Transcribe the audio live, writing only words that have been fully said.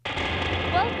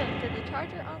Welcome to the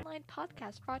Charger Online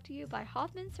podcast brought to you by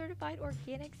Hoffman Certified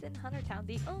Organics in Huntertown,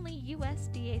 the only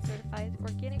USDA certified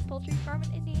organic poultry farm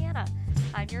in Indiana.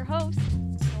 I'm your host,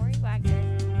 Nori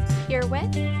Wagner. Here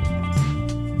with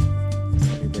Henry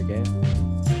Burgette.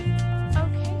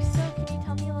 Okay, so can you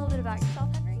tell me a little bit about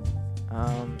yourself, Henry?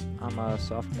 I'm a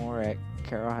sophomore at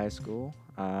Carroll High School.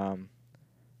 I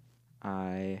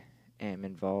am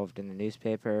involved in the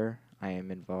newspaper. I am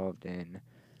involved in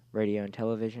radio and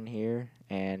television here,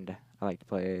 and I like to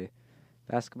play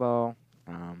basketball.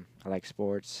 I like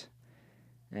sports,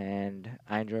 and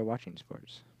I enjoy watching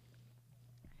sports.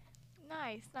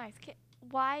 Nice, nice.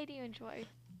 Why do you enjoy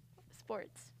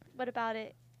sports? What about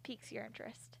it piques your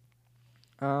interest?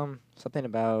 Something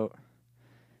about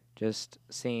just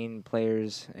seeing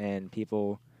players and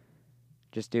people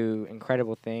just do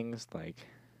incredible things, like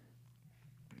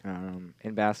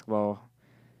in basketball,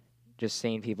 just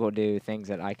seeing people do things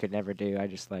that I could never do. I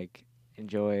just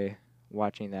enjoy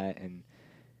watching that, and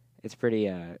it's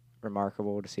pretty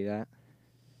remarkable to see that.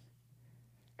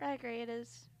 I agree, it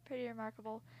is pretty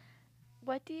remarkable.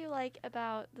 What do you like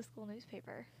about the school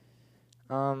newspaper?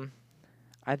 Um,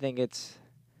 I think it's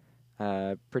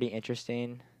pretty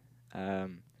interesting.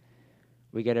 Um,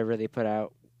 we get to really put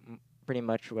out pretty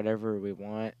much whatever we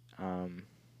want,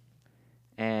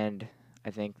 and I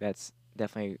think that's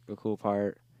definitely a cool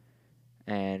part.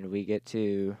 And we get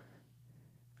to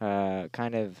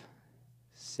kind of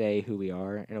say who we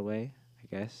are in a way,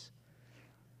 I guess.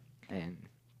 And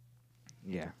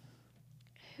yeah.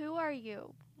 Who are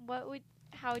you?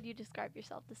 How would you describe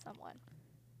yourself to someone?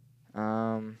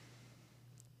 Um,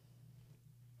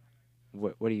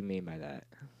 what do you mean by that?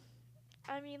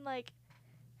 I mean, like,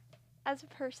 as a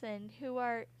person, who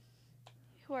are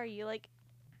you? Like,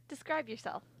 describe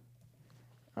yourself.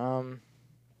 Um,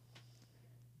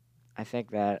 I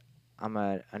think that I'm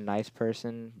a nice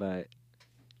person, but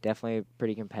definitely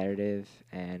pretty competitive,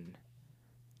 and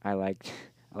I like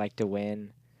I like to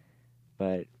win,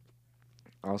 but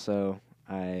also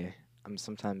I'm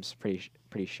sometimes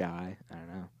pretty shy. I don't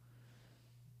know.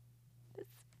 It's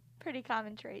pretty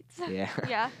common traits. Yeah.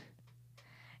 Yeah.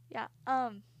 Yeah.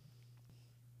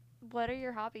 What are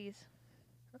your hobbies?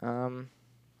 um,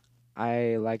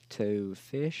 I like to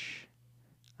fish.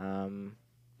 Um,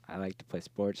 I like to play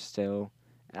sports still.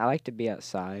 And I like to be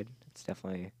outside. It's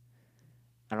definitely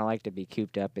I don't like to be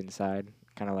cooped up inside.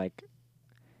 Kind of like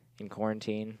in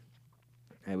quarantine.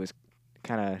 It was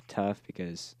kind of tough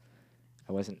because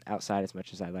I wasn't outside as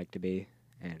much as I'd like to be,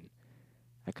 and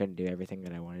I couldn't do everything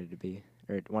that I wanted to be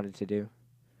or wanted to do.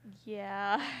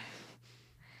 Yeah.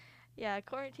 Yeah,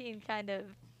 quarantine kind of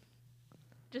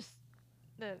just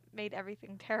made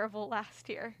everything terrible last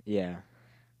year. Yeah.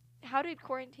 How did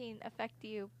quarantine affect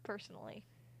you personally?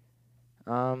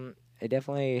 It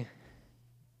definitely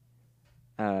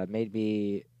made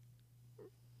me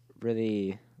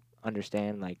really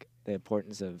understand the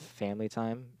importance of family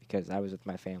time because I was with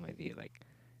my family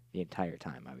the entire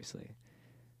time, obviously.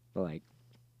 But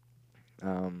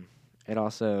um, it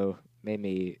also made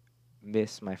me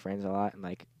miss my friends a lot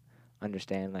and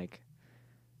understand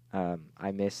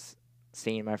I miss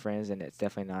seeing my friends, and it's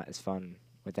definitely not as fun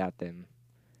without them.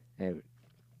 It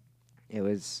it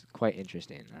was quite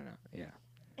interesting. I don't know. Yeah.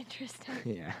 Interesting.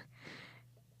 Yeah.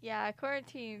 Yeah,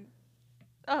 quarantine.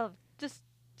 Oh, just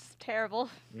terrible.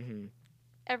 Mhm.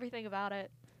 Everything about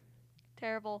it.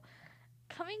 Terrible.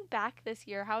 Coming back this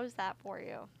year, how was that for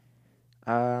you?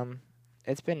 Um,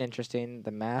 it's been interesting.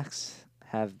 The masks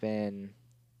have been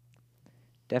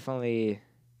definitely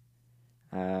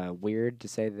weird to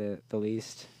say the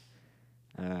least.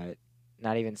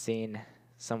 Not even seeing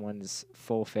someone's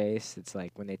full face. It's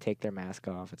like when they take their mask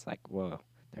off, it's like, whoa,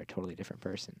 they're a totally different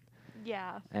person.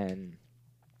 Yeah. And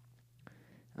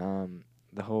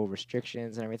the whole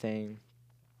restrictions and everything,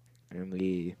 and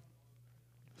we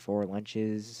 4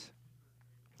 lunches.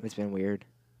 It's been weird,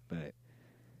 but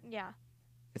Yeah.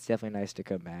 it's definitely nice to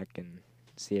come back and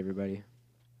see everybody.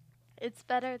 It's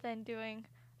better than doing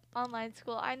online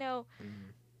school. I know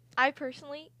Mhm. I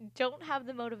personally don't have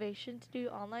the motivation to do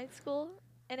online school.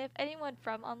 And if anyone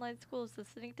from online school is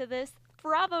listening to this,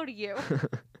 bravo to you.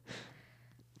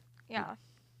 Yeah.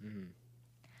 Mhm.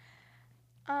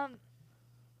 Um,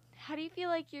 how do you feel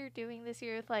like you're doing this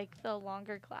year with like the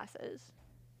longer classes?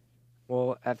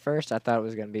 Well, at first I thought it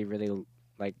was gonna be really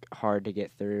hard to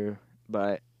get through,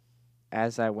 but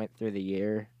as I went through the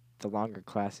year, the longer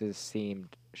classes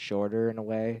seemed shorter in a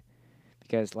way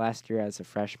because last year as a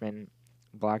freshman,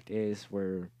 block days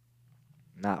were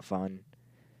not fun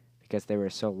because they were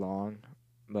so long.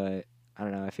 But I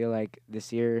don't know. I feel like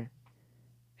this year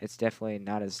it's definitely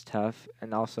not as tough,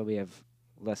 and also we have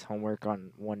less homework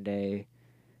on one day,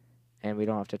 and we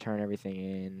don't have to turn everything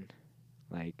in.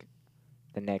 Like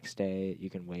the next day, you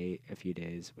can wait a few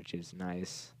days, which is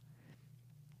nice.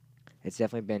 It's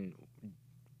definitely been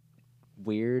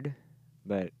weird,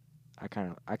 but I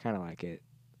kind of like it.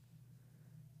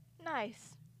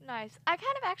 Nice. Nice. I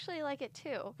kind of actually like it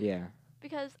too Yeah.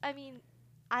 because I mean,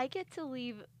 I get to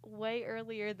leave way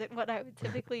earlier than what I would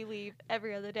typically leave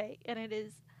every other day, and it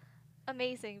is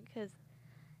amazing because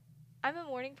I'm a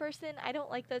morning person. I don't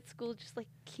like that school just like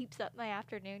keeps up my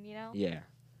afternoon, you know? Yeah.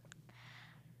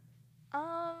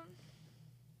 Um,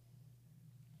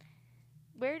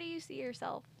 where do you see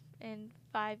yourself in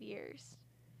 5 years?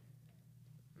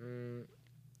 Mm,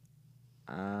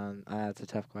 that's a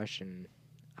tough question.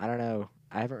 I don't know.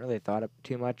 I haven't really thought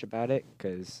too much about it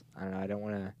because I don't know. I don't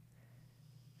want to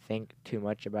think too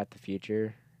much about the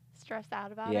future. Stressed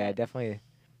out about Yeah, it? definitely.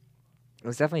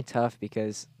 It's definitely tough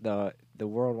because the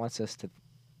world wants us to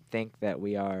think that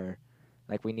we are,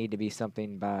 like, we need to be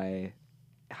something by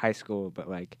high school, but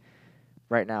like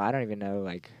right now, I don't even know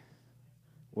like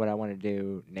what I want to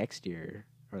do next year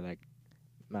or like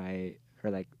my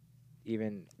or like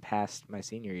even past my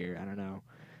senior year. I don't know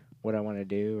what I want to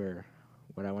do or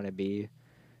what I want to be.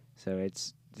 So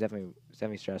it's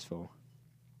definitely stressful.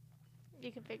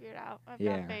 You can figure it out. I've got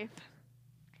Yeah. faith.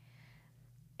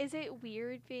 Is it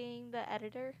weird being the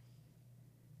editor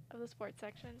of the sports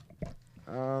section?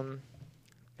 Um,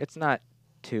 it's not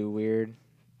too weird.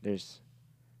 There's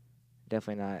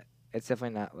definitely not. It's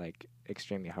definitely not like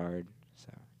extremely hard.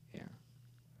 So yeah.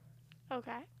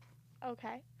 Okay.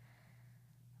 Okay.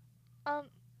 Um,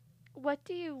 what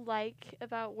do you like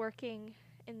about working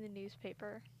in the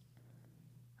newspaper?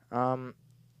 Um,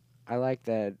 I like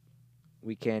that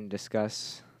we can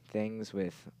discuss things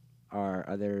with our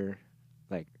other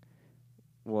like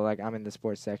like I'm in the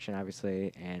sports section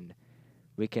obviously, and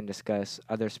we can discuss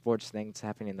other sports things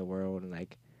happening in the world, and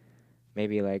like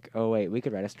maybe like, oh wait, we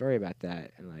could write a story about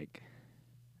that, and like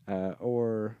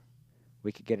or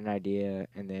we could get an idea,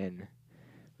 and then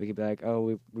we could be like, oh,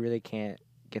 we really can't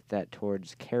get that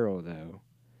towards Carroll though.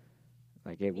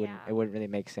 Like it Yeah. wouldn't really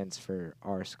make sense for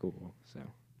our school. So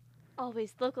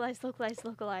Always localize, localize,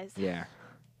 localize. yeah.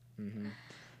 Mhm.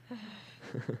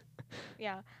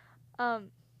 Yeah.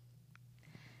 Um,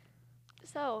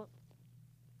 so,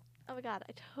 oh my god,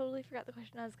 I totally forgot the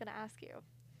question I was going to ask you.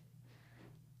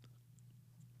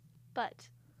 But,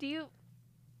 do you,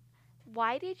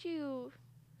 why did you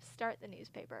start the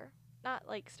newspaper? Not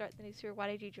like start the newspaper, why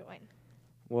did you join?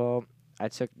 Well, I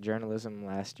took journalism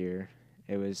last year.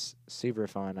 It was super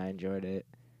fun. I enjoyed it,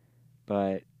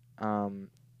 but um,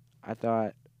 I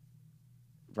thought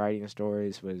writing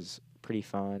stories was pretty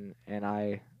fun, and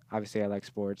I like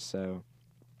sports, so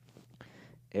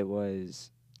it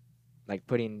was like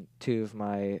putting two of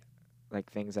my like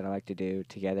things that I like to do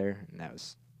together, and that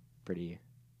was pretty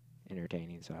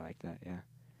entertaining. So I like that. Yeah.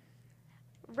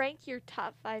 Rank your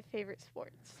top 5 favorite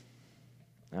sports.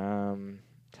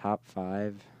 Top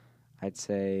five, I'd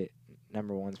say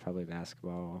number one's probably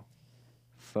basketball.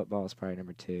 Football's probably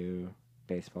number two.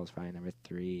 Baseball's probably number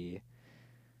three.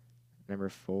 Number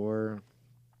four,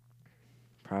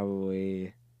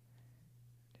 probably,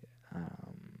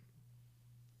 um,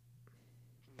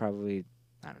 probably,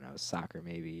 I don't know, soccer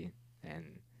maybe, and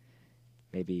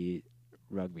maybe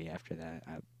rugby after that.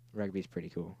 Rugby's pretty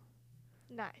cool.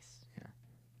 Nice. Yeah.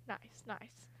 Nice,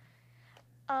 nice.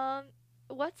 Um,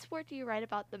 what sport do you write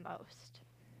about the most?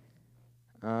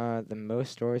 The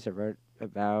most stories I've read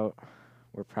about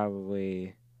were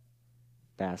probably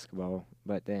basketball,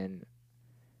 but then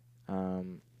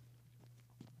um,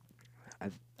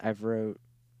 I've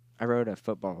I wrote a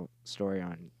football story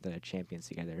on the Champions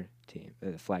Together team,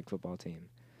 the flag football team.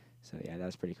 So yeah, that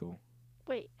was pretty cool.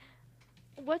 Wait,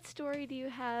 what story do you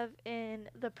have in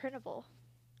the printable?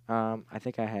 I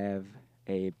think I have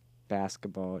a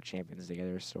basketball Champions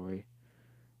Together story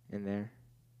in there.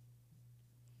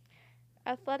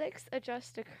 Athletics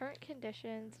adjust to current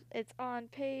conditions. It's on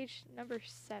page number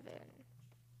 7.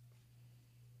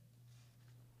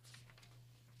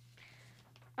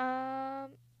 Um,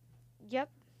 yep,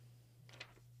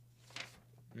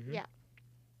 Mm-hmm. yeah,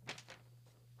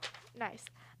 nice.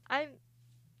 I'm,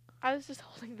 I was just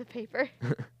holding the paper.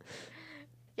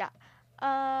 Yeah.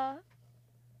 Uh,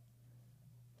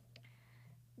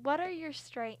 what are your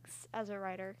strengths as a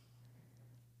writer?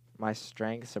 My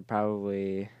strengths are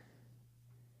probably,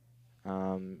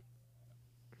 um,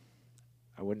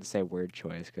 I wouldn't say word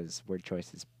choice because word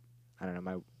choice is, I don't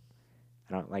know,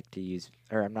 I don't like to use,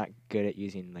 or I'm not good at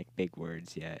using like big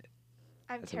words yet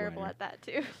I'm as a terrible writer. at that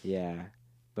too. Yeah,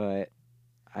 but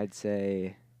I'd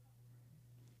say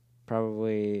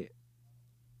probably,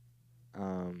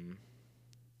 um,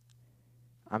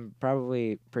 I'm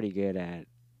probably pretty good at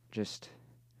just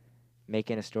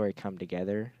making a story come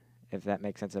together, if that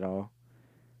makes sense at all.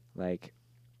 Like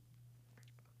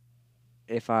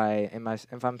if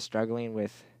I'm struggling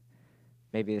with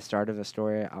maybe the start of a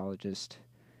story, I'll just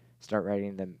start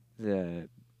writing the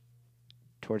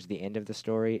towards the end of the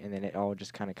story, and then it all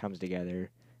just kind of comes together,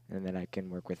 and then I can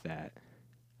work with that.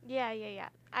 Yeah, yeah, yeah.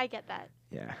 I get that.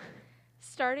 Yeah.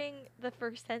 Starting the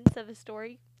first sentence of a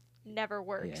story never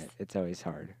works. Yeah, it's always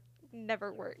hard.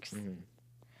 Never works. Mhm.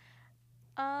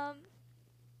 Um,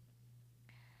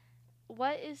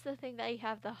 what is the thing that you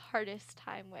have the hardest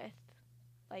time with?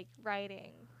 Like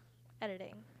writing,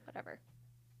 editing, whatever.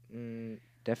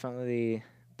 Definitely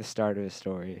the start of a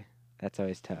story. That's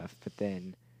always tough. But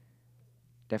then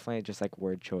definitely just like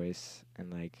word choice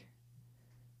and like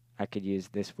I could use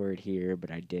this word here,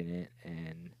 but I didn't,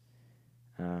 and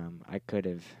I could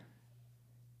have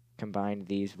combined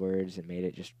these words and made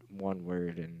it just one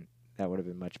word, and that would have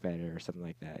been much better, or something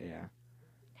like that. Yeah.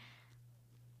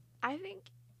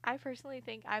 I personally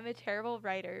think I'm a terrible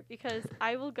writer because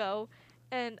I will go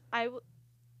and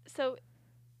so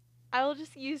I will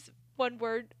just use one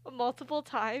word multiple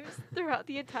times throughout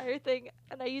the entire thing,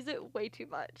 and I use it way too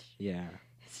much. Yeah.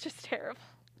 It's just terrible.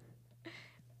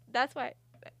 That's why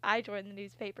I joined the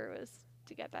newspaper, was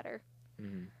to get better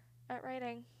Mhm. at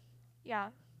writing. Yeah.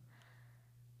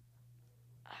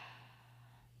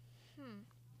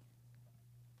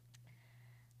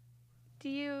 Do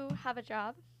you have a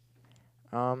job?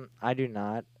 I do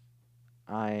not.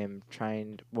 I am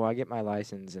trying. Well, I get my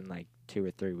license in like 2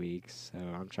 or 3 weeks, so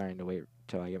I'm trying to wait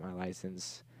till I get my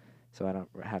license, so I don't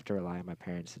have to rely on my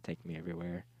parents to take me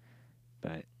everywhere.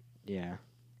 But yeah,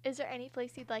 Is there any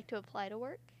place you'd like to apply to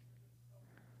work?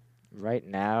 right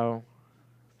now,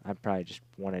 I probably just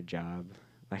want a job.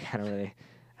 Like I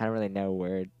don't really know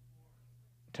where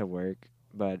to work,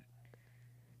 but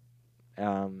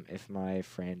if my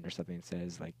friend or something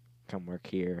says like, "Come work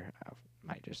here," I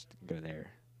might just go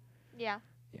there. Yeah.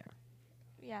 Yeah.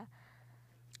 Yeah.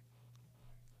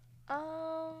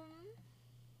 Um,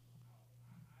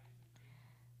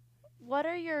 what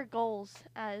are your goals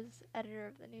as editor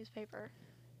of the newspaper?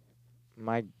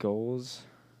 My goals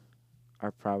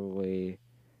are probably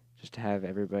just to have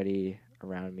everybody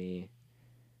around me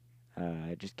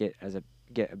just get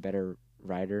a better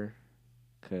writer,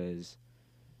 'cause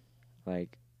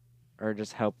like or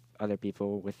just help other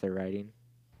people with their writing,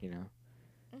 you know.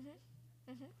 Mhm.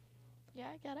 Mhm. Yeah,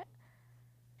 I get it.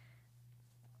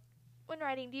 When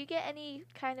writing, do you get any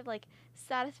kind of like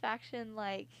satisfaction,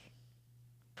 like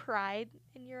pride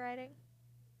in your writing?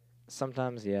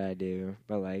 Sometimes yeah, I do,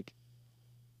 but like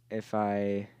if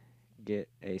I get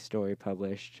a story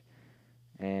published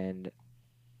and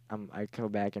I go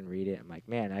back and read it, I'm like,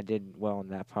 man, I did well in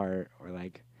that part, or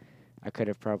like I could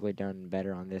have probably done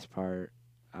better on this part.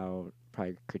 I'll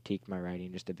probably critique my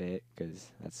writing just a bit,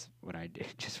 'cause that's what I do,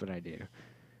 just what I do.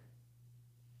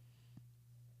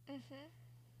 Mhm.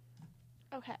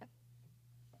 Okay.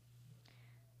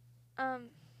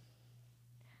 Um,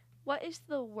 what is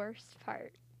the worst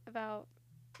part about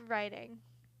writing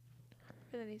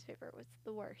for the newspaper? What's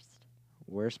the worst?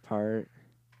 Worst part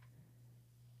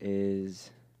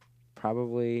is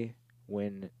probably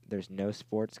when there's no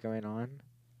sports going on.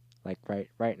 Like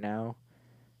right now,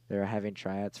 they're having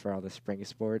tryouts for all the spring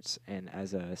sports, and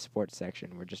as a sports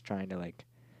section, we're just trying to like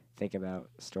think about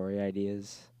story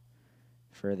ideas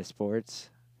for the sports,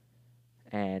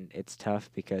 and it's tough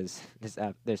because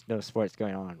there's no sports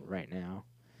going on right now,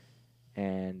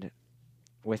 and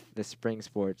with the spring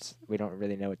sports, we don't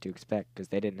really know what to expect because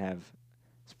they didn't have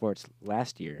sports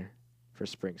last year for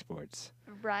spring sports.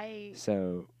 Right.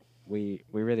 So we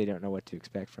really don't know what to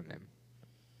expect from them.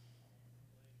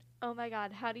 Oh my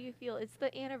god, how do you feel? It's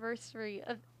the anniversary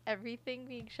of everything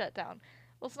being shut down.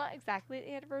 Well, it's not exactly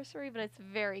the anniversary, but it's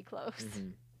very close.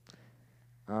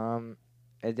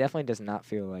 It definitely does not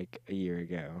feel like a year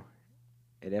ago.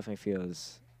 It definitely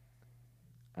feels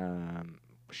um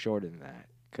shorter than that,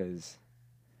 because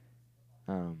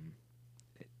um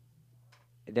it,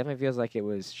 it definitely feels like it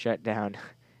was shut down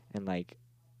and like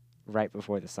right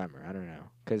before the summer. I don't know,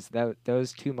 because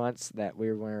those 2 months that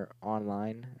we were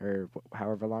online, or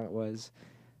however long it was,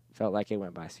 felt like it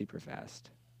went by super fast.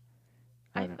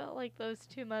 I I don't felt like those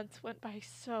 2 months went by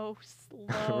so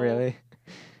know. slow. Really?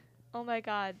 Oh my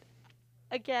god.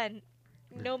 Again,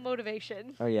 no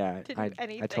motivation Oh yeah, to do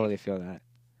anything. I totally feel that.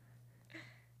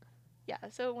 Yeah,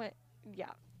 so it went,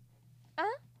 yeah.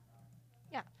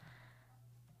 Yeah.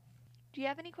 Do you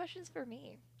have any questions for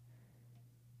me?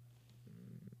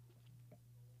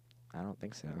 I don't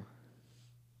think so.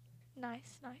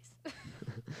 Nice, nice.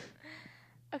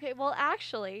 Okay, well,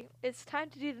 actually, it's time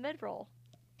to do the mid roll.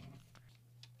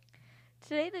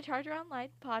 Today, the Charger Online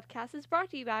podcast is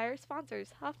brought to you by our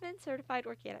sponsors, Hoffman Certified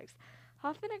Organics.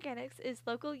 Hoffman Organics is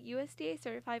local USDA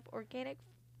certified organic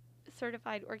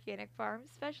farm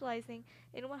specializing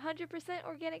in 100%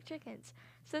 organic chickens.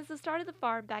 Since the start of the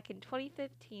farm back in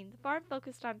 2015, the farm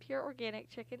focused on pure organic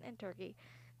chicken and turkey.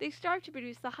 They strive to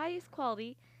produce the highest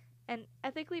quality and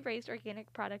ethically raised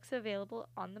organic products available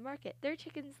on the market. Their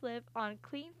chickens live on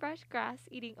clean, fresh grass,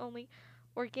 eating only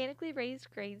organically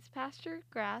raised grains, pasture,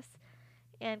 grass,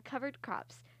 and covered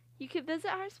crops. You can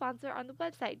visit our sponsor on the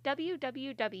website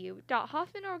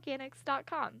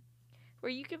www.hoffmanorganics.com,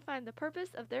 where you can find the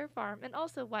purpose of their farm and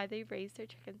also why they raise their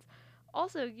chickens.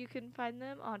 Also, you can find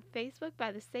them on Facebook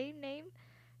by the same name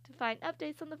to find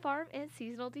updates on the farm and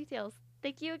seasonal details.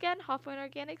 Thank you again, Hoffman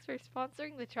Organics, for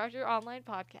sponsoring the Charger Online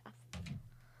podcast.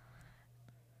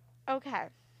 Okay.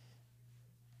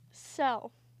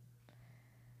 So,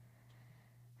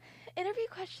 interview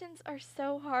questions are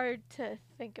so hard to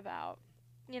think about.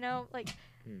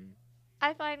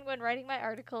 I find when writing my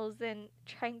articles and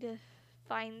trying to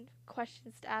find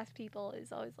questions to ask people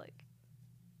is always like,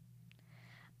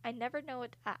 I never know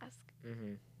what to ask.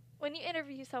 Mm-hmm. When you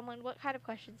interview someone, what kind of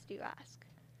questions do you ask?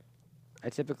 I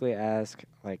typically ask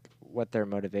like what their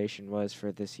motivation was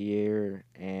for this year,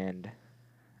 and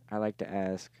I like to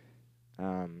ask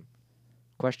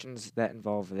questions that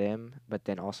involve them, but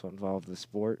then also involve the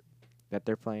sport that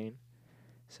they're playing.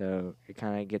 So it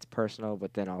kind of gets personal,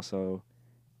 but then also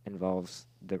involves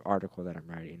the article that I'm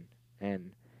writing.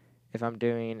 And if I'm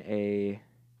doing a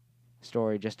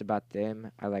story just about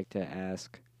them, I like to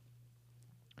ask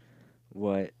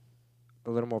what a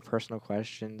little more personal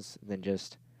questions than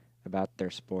just about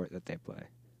their sport that they play.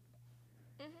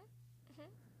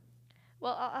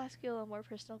 Well, I'll ask you a little more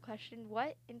personal question.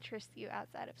 What interests you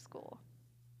outside of school?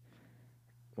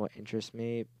 What interests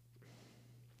me?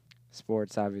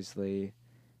 Sports, obviously.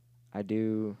 I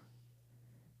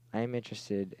am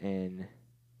interested in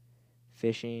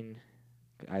fishing.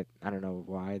 I don't know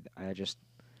why. Fishing?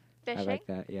 I like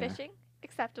that. Yeah. Fishing?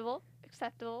 Acceptable.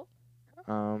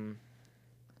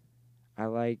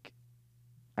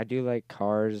 I do like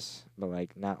cars, but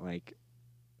like not like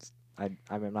I'm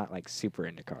not like super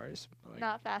into cars. But, like,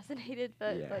 Not fascinated,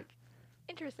 but yeah. like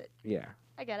interested. Yeah.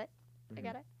 I get it. Mm-hmm. I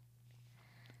get it.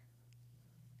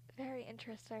 Very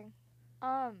interesting.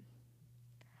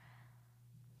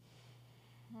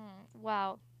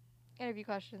 Wow. Interview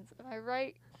questions. Am I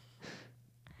right?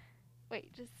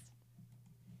 Wait, just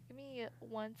give me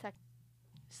 1 sec.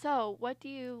 So, what do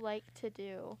you like to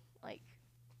do, like,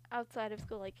 outside of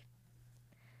school, like,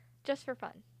 just for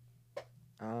fun?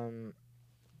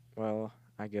 Well,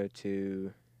 I go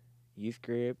to youth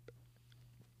group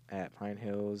at Pine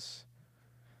Hills.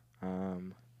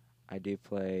 I do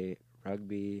play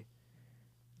rugby.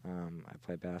 I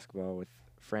play basketball with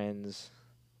friends.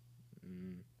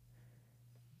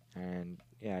 And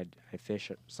yeah, I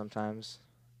fish sometimes.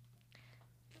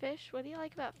 Fish? What do you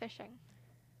like about fishing?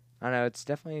 I don't know, it's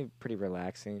definitely pretty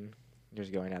relaxing.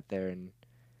 Just going out there and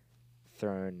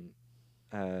throwing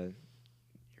your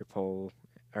pole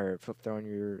or throwing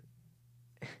your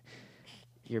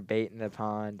your bait in the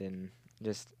pond, and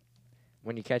just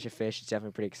when you catch a fish, it's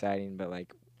definitely pretty exciting. But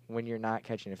like when you're not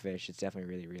catching a fish, it's definitely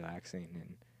really relaxing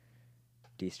and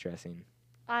de-stressing.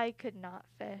 I could not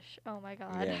fish. Oh my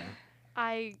god. Yeah.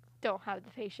 I don't have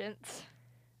the patience.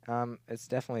 It's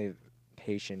definitely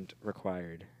patient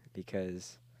required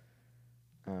because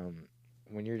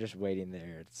when you're just waiting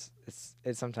there,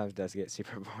 it sometimes does get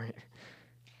super boring.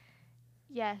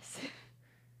 Yes.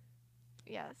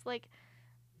 Yes. Like,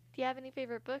 do you have any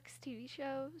favorite books, TV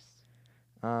shows?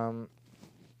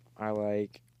 I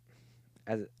like,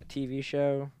 as a TV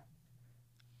show,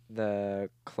 the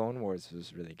Clone Wars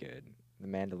was really good. The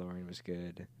Mandalorian was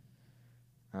good.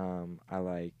 I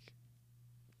like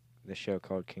the show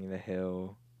called King of the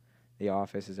Hill. The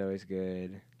Office is always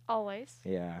good. Always.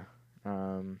 Yeah.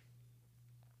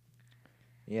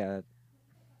 Yeah.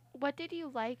 What did you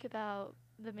like about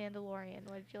The Mandalorian?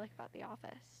 What did you like about The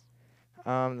Office?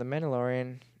 The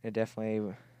Mandalorian, it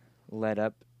definitely led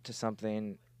up to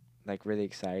something like really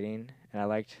exciting, and I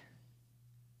liked.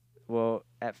 Well,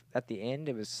 at the end,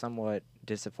 it was somewhat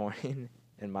disappointing,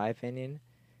 in my opinion,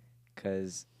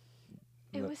 because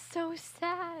It was so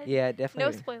sad. yeah, it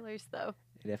definitely. No spoilers, though.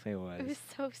 It definitely was. It was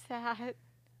so sad.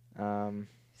 So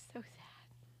sad.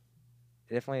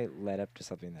 It definitely led up to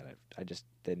something that I just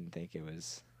didn't think it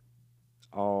was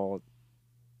all.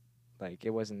 Like,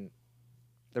 it wasn't.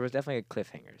 There was definitely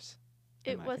cliffhangers.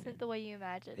 It wasn't the way you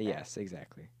imagined it. Yes,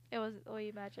 exactly. It wasn't the way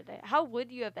you imagined it. How would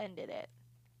you have ended it?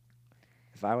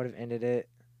 If I would have ended it,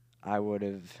 I would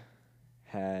have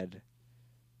had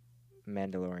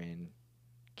Mandalorian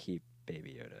keep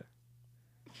Baby Yoda.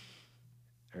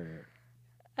 Or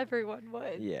Everyone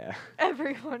would. yeah.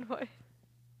 Everyone would.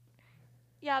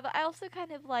 Yeah, but I also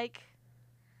kind of like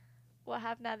what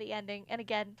happened at the ending. And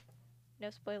again, no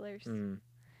spoilers.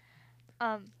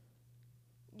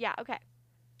 Yeah, okay.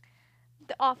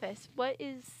 The Office, what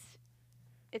is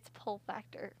its pull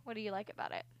factor? What do you like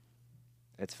about it?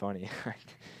 It's funny.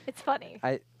 It's funny.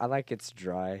 I like its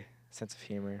dry sense of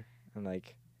humor, and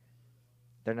like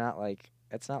they're not like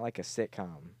it's not like a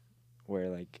sitcom where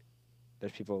like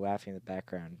there's people laughing in the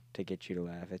background to get you to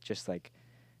laugh. It's just like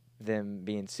them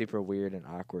being super weird and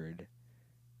awkward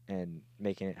and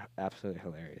making it absolutely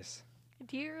hilarious.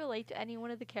 Do you relate to any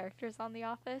one of the characters on The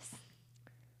Office?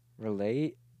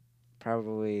 Relate?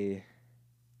 Probably.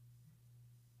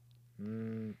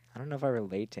 I don't know if I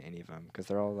relate to any of them because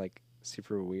they're all like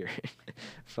super weird.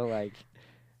 But like,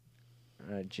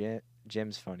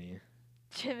 Jim's funny.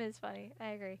 Jim is funny. I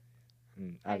agree.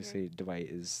 And obviously Dwight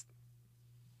is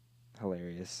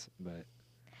hilarious, but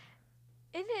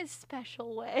in his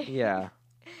special way. yeah.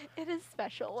 In his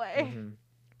special way. Mm-hmm.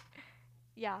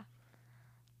 Yeah.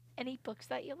 Any books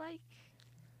that you like?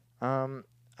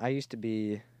 I used to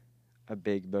be a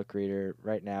big book reader.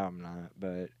 Right now I'm not,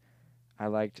 but I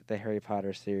liked the Harry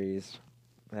Potter series.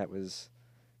 That was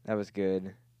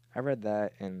good. I read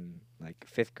that in like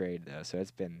 5th grade though, so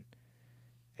it's been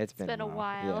a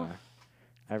while. Yeah.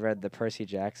 I read the Percy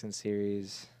Jackson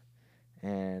series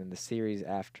and the series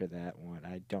after that one.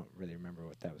 I don't really remember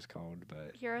what that was called,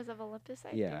 but Heroes of Olympus, I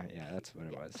think. yeah, that's what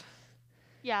it was.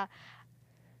 Yeah.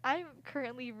 I'm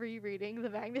currently rereading the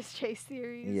Magnus Chase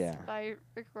series by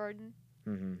Rick Riordan.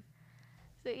 Mm-hmm.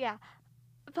 So yeah.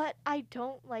 But I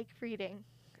don't like reading.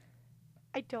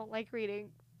 But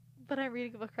I'm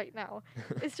reading a book right now.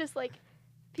 It's just like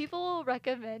people will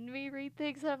recommend me read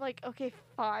things and I'm like, okay,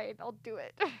 fine, I'll do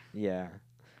it. Yeah.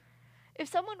 If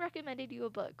someone recommended you a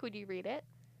book, would you read it?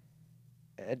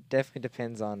 It definitely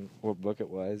depends on what book it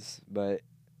was, but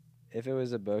if it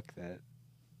was a book that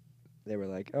they were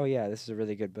like, oh yeah, this is a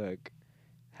really good book,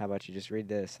 how about you just read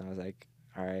this? And I was like,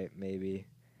 all right, maybe.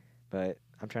 But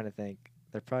I'm trying to think.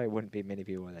 There probably wouldn't be many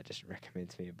people that just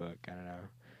recommends me a book. I don't know.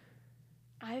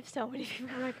 I have so many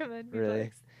people recommend me Really?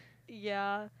 books.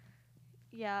 Yeah.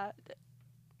 Yeah.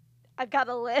 I've got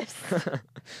a list.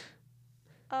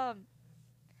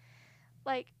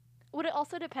 Like, would it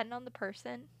also depend on the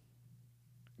person?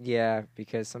 Yeah,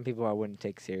 because some people I wouldn't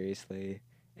take seriously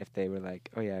if they were like,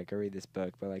 oh yeah, go read this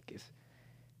book. But like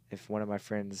if one of my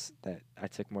friends that I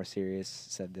took more serious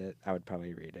said that, I would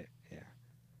probably read it.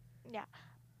 Yeah.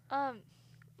 Yeah.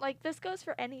 Like this goes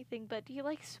for anything, but do you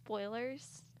like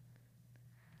spoilers?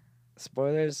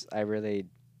 Spoilers, I would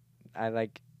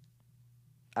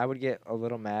get a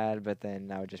little mad, but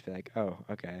then I would just be like, oh,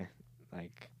 okay.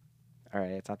 Like, all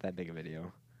right, it's not that big of a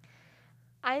deal.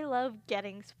 I love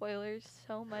getting spoilers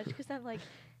so much because I'm like,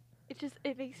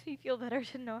 it makes me feel better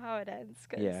to know how it ends.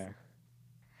 Yeah.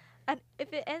 And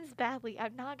if it ends badly,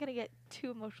 I'm not going to get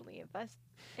too emotionally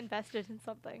invested in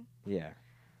something. Yeah.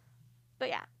 But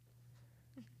yeah.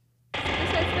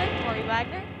 This has been Nori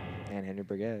Wagner. And Henry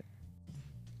Burgette.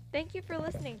 Thank you for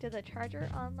listening to the Charger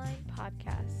Online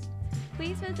podcast.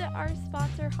 Please visit our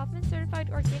sponsor, Hoffman Certified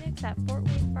Organics at Fort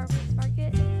Wayne Farmers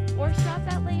Market or shop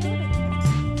at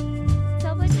Leota.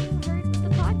 Tell them you heard the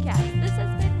podcast. This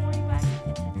has been Nori Wagner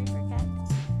and Henry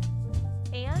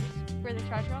Burgette. And we're the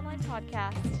Charger Online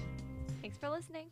podcast. Thanks for listening.